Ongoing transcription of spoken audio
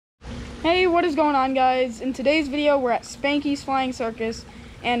Hey, what is going on, guys? In today's video, we're at Spanky's Flying Circus,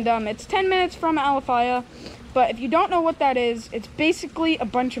 and it's 10 minutes from Alafaya. But if you don't know what that is, it's basically a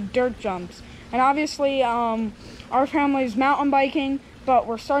bunch of dirt jumps. And obviously, our family is mountain biking, but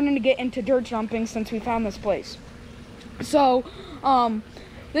we're starting to get into dirt jumping since we found this place. So,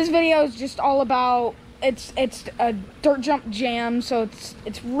 this video is just all about it's a dirt jump jam, so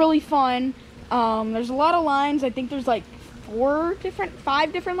it's really fun. There's a lot of lines. I think there's like 5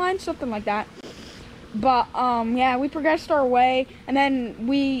 different lines, something like that. But yeah, we progressed our way, and then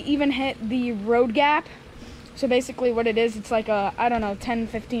we even hit the road gap. So basically what it is, it's like a, I don't know,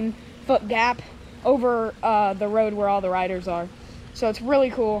 10-15 foot gap over the road where all the riders are. So it's really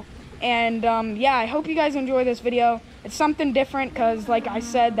cool. And yeah, I hope you guys enjoy this video. It's something different because, like I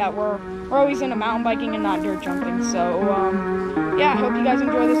said, that we're always into mountain biking and not dirt jumping. So yeah, I hope you guys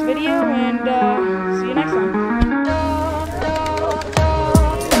enjoy this video, and see you next time.